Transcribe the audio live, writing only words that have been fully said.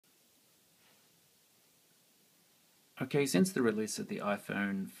Okay, since the release of the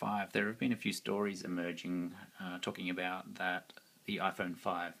iPhone 5, there have been a few stories emerging talking about that the iPhone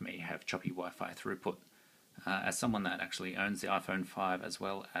 5 may have choppy Wi-Fi throughput. As someone that actually owns the iPhone 5 as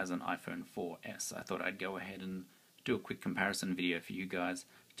well as an iPhone 4S, I thought I'd go ahead and do a quick comparison video for you guys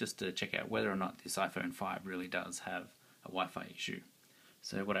just to check out whether or not this iPhone 5 really does have a Wi-Fi issue.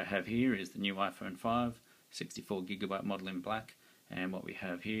 So what I have here is the new iPhone 5, 64GB model in black. And what we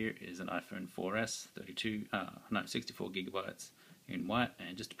have here is an iPhone 4S, 64GB in white.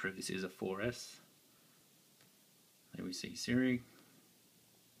 And just to prove this is a 4S, there we see Siri.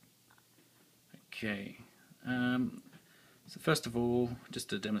 Okay, so first of all, just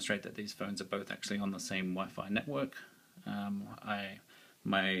to demonstrate that these phones are both actually on the same Wi-Fi network,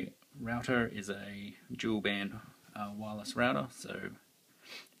 my router is a dual band wireless router, so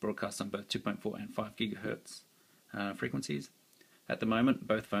broadcasts on both 2.4 and 5 GHz frequencies. At the moment,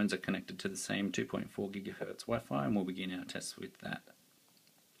 both phones are connected to the same 2.4 GHz Wi-Fi, and we'll begin our tests with that.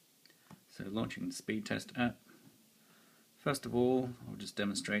 So launching the speed test app. First of all, I'll just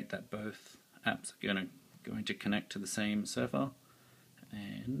demonstrate that both apps are going to connect to the same server,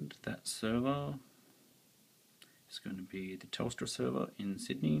 and that server is going to be the Telstra server in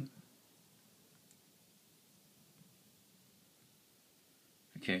Sydney.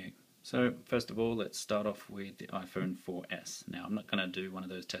 Okay, so first of all, let's start off with the iPhone 4S. Now, I'm not going to do one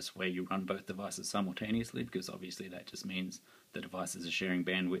of those tests where you run both devices simultaneously, because obviously that just means the devices are sharing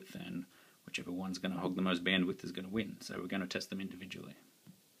bandwidth, and whichever one's going to hog the most bandwidth is going to win. So we're going to test them individually.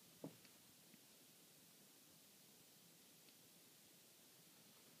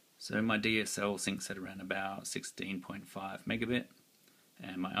 So my DSL Sync at around about 16.5 megabit,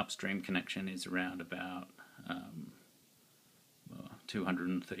 and my upstream connection is around about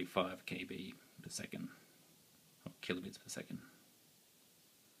 235 kb per second, or kilobits per second.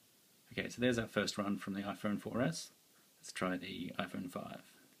 Okay, so there's our first run from the iPhone 4S. Let's try the iPhone 5.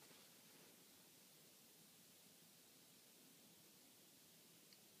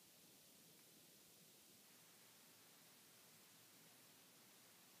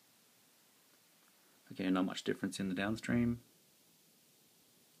 Okay, not much difference in the downstream.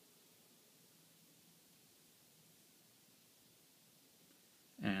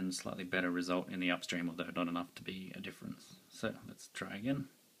 And slightly better result in the upstream, although not enough to be a difference. So let's try again.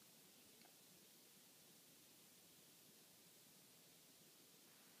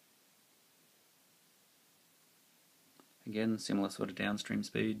 Again, similar sort of downstream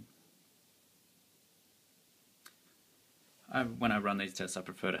speed. When I run these tests, I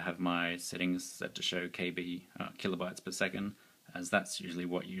prefer to have my settings set to show kilobytes per second, as that's usually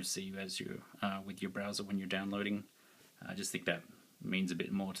what you see as you with your browser when you're downloading. I just think that means a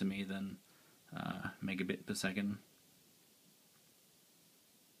bit more to me than megabit per second.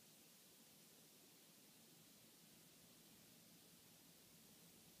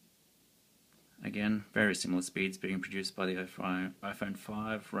 Again, very similar speeds being produced by the iPhone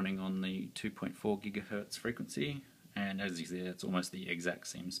 5 running on the 2.4 GHz frequency, and as you see, it's almost the exact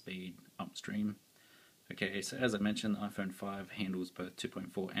same speed upstream. Okay, so as I mentioned, the iPhone 5 handles both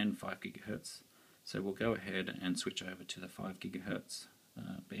 2.4 and 5 GHz, so we'll go ahead and switch over to the 5 GHz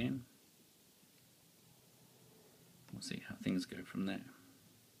band. We'll see how things go from there.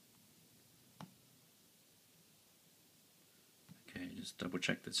 Okay, just double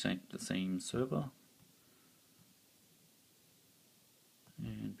check the same server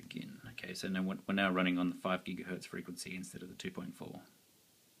and begin. Okay, so now we're now running on the 5 GHz frequency instead of the 2.4.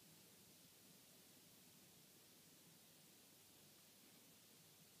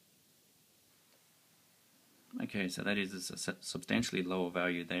 Okay, so that is a substantially lower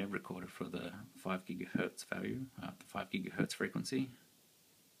value there recorded for the 5 GHz value, the 5 GHz frequency.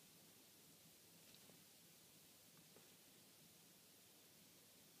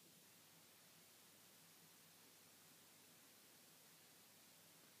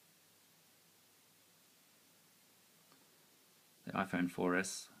 The iPhone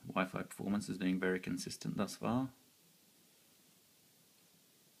 4S Wi-Fi performance is being very consistent thus far.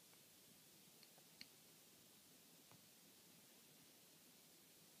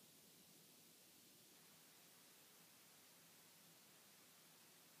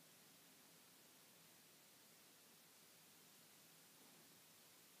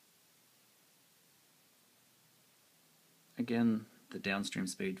 Again, the downstream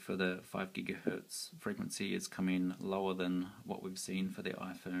speed for the 5 GHz frequency is coming lower than what we've seen for the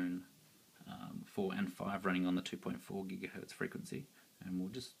iPhone 4 and 5 running on the 2.4 GHz frequency. And we'll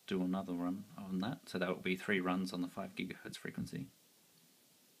just do another run on that, so that will be 3 runs on the 5 GHz frequency.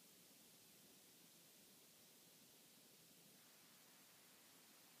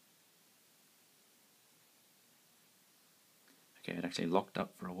 Okay, it actually locked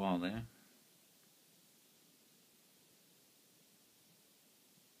up for a while there.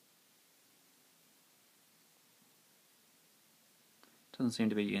 Doesn't seem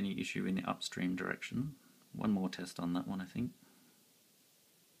to be any issue in the upstream direction. One more test on that one, I think.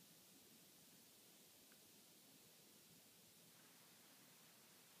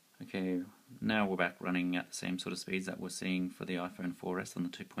 Okay, now we're back running at the same sort of speeds that we're seeing for the iPhone 4S on the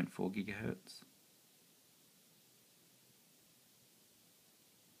 2.4 gigahertz.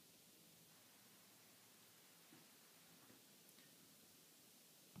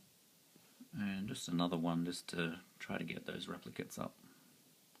 And just another one just to try to get those replicates up.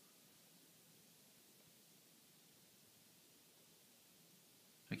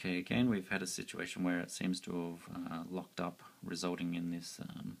 Okay, again we've had a situation where it seems to have locked up, resulting in this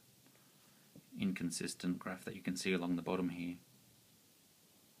inconsistent graph that you can see along the bottom here.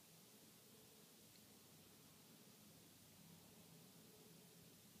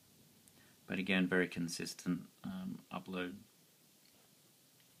 But again, very consistent upload.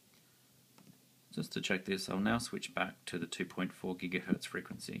 Just to check this, I'll now switch back to the 2.4 gigahertz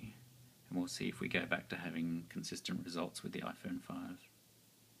frequency, and we'll see if we go back to having consistent results with the iPhone 5.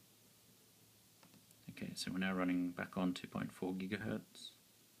 Okay, so we're now running back on 2.4 gigahertz.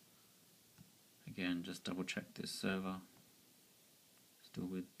 Again, just double check this server. Still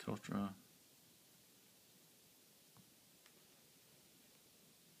with Telstra.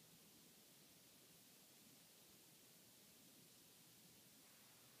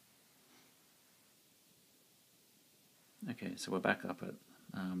 Okay, so we're back up at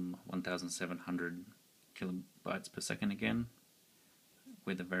 1700 kilobytes per second again,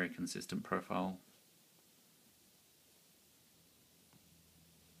 with a very consistent profile.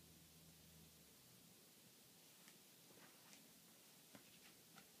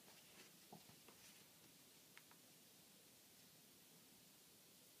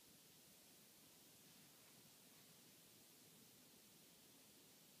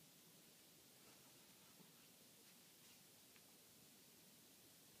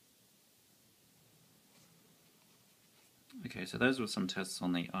 Okay, so those were some tests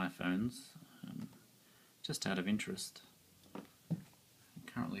on the iPhones. Just out of interest, I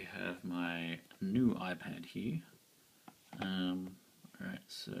currently have my new iPad here. Alright,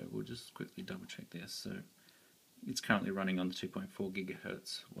 so we'll just quickly double check this. So it's currently running on the 2.4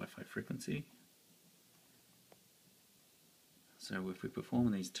 gigahertz Wi-Fi frequency. So if we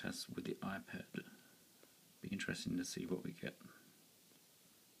perform these tests with the iPad, it'd be interesting to see what we get.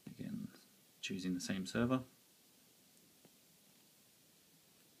 Again, choosing the same server.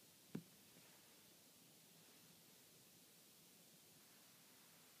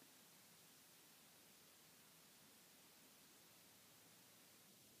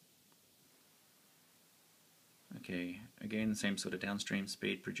 Okay, again the same sort of downstream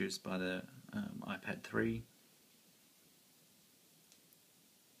speed produced by the iPad 3.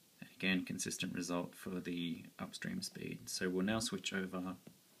 Again, consistent result for the upstream speed. So we'll now switch over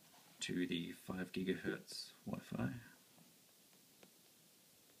to the 5 gigahertz Wi-Fi.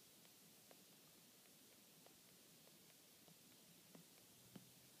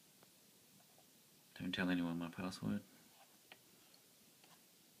 Don't tell anyone my password.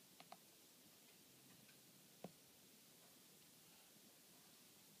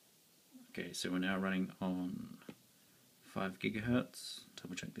 Okay, so we're now running on 5 gigahertz.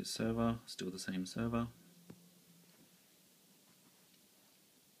 Double check this server, still the same server.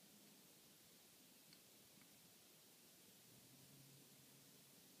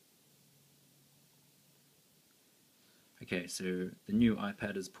 Okay, so the new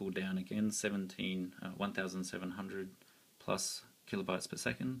iPad is pulled down again, 1700 plus kilobytes per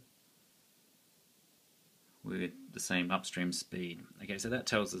second with the same upstream speed. Okay, so that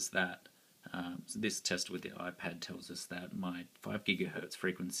tells us that so this test with the iPad tells us that my 5 gigahertz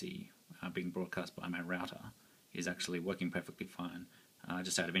frequency being broadcast by my router is actually working perfectly fine.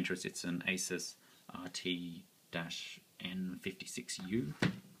 Just out of interest, it's an Asus RT-N56U.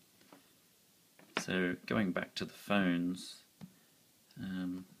 So going back to the phones,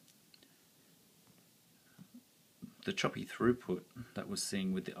 the choppy throughput that we're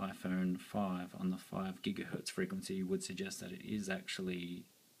seeing with the iPhone 5 on the 5 gigahertz frequency would suggest that it is actually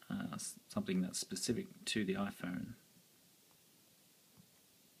something that's specific to the iPhone.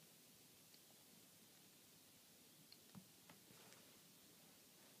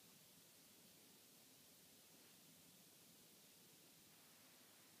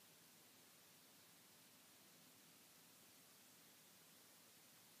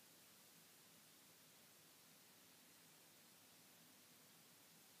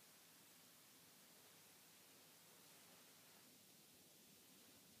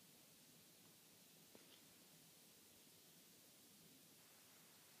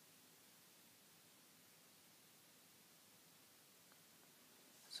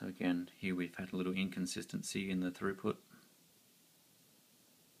 So again, here we've had a little inconsistency in the throughput.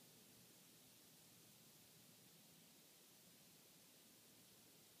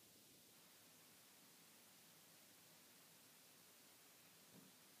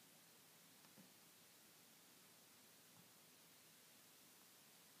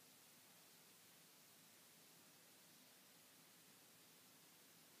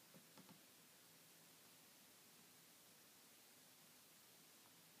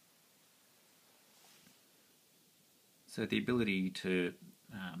 So the ability to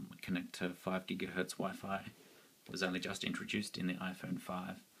connect to 5 GHz Wi-Fi was only just introduced in the iPhone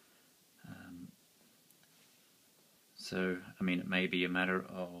 5. So, I mean, it may be a matter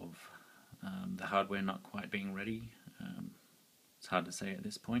of the hardware not quite being ready. It's hard to say at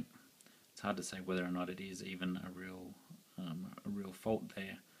this point. It's hard to say whether or not it is even a real fault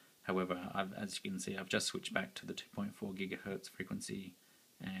there. However, as you can see, I've just switched back to the 2.4 GHz frequency,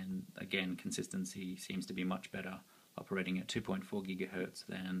 and again, consistency seems to be much better operating at 2.4 GHz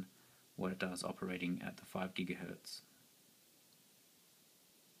than what it does operating at the 5 GHz.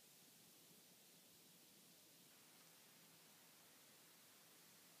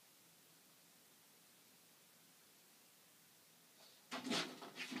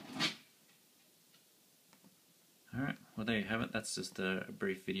 Alright, well there you have it. That's just a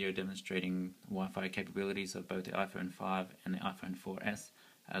brief video demonstrating Wi-Fi capabilities of both the iPhone 5 and the iPhone 4S,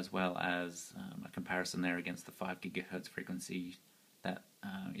 as well as a comparison there against the 5 GHz frequency that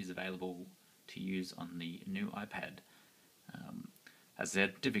is available to use on the new iPad. As I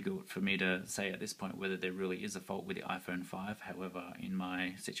said, difficult for me to say at this point whether there really is a fault with the iPhone 5. However, in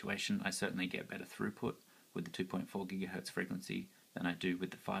my situation, I certainly get better throughput with the 2.4 GHz frequency than I do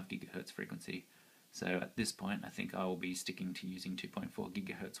with the 5 GHz frequency. So at this point, I think I will be sticking to using 2.4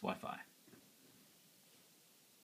 GHz Wi-Fi.